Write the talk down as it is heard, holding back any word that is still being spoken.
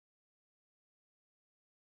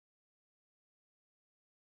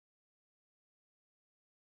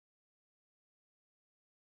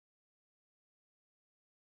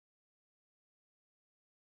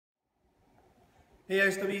Hey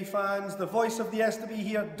SWE fans, the voice of the SWE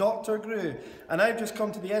here, Dr Grue, and I've just come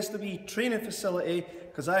to the SWE training facility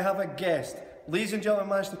because I have a guest. Ladies and gentlemen,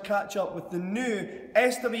 I managed to catch up with the new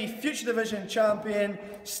SWE Future Division champion,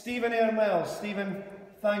 Steven Air Myles. Steven,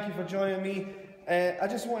 thank you for joining me. I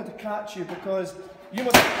just wanted to catch you because you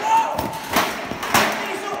must... Whoa!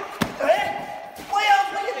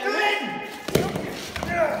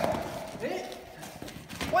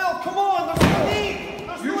 Well, come on, there's no need!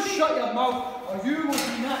 There's no need! Shut your mouth, or you will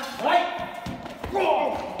be not right!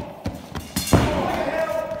 What the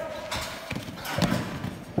hell?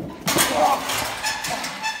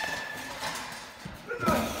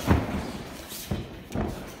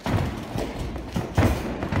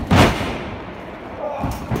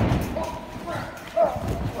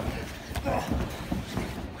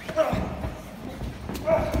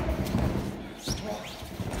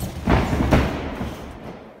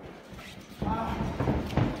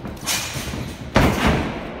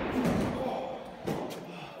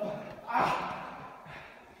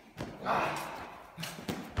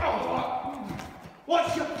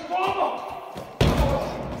 What's your problem?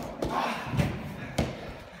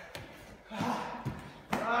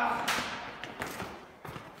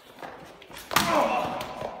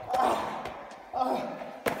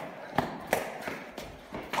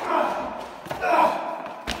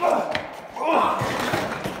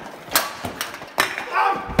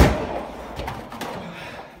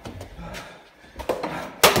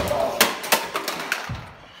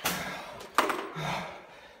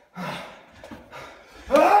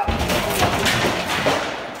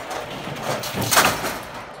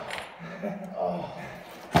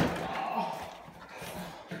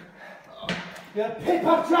 You're a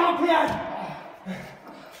paper champion!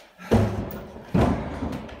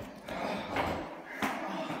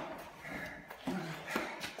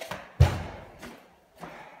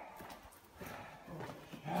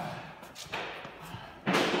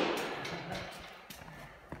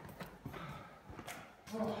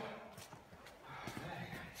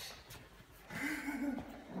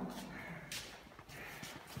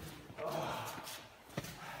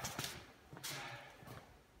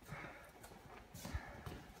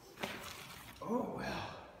 Oh, well.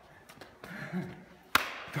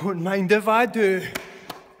 Don't mind if I do.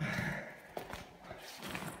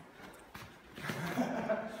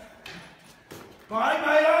 Bye,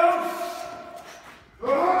 Myles!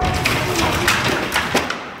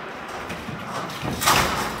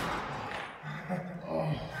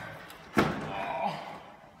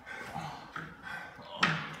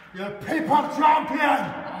 You're a paper champion!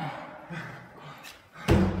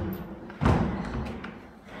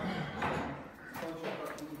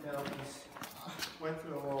 Went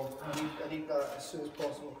through a wall. I need that as soon as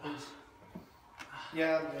possible, please.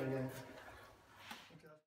 Yeah.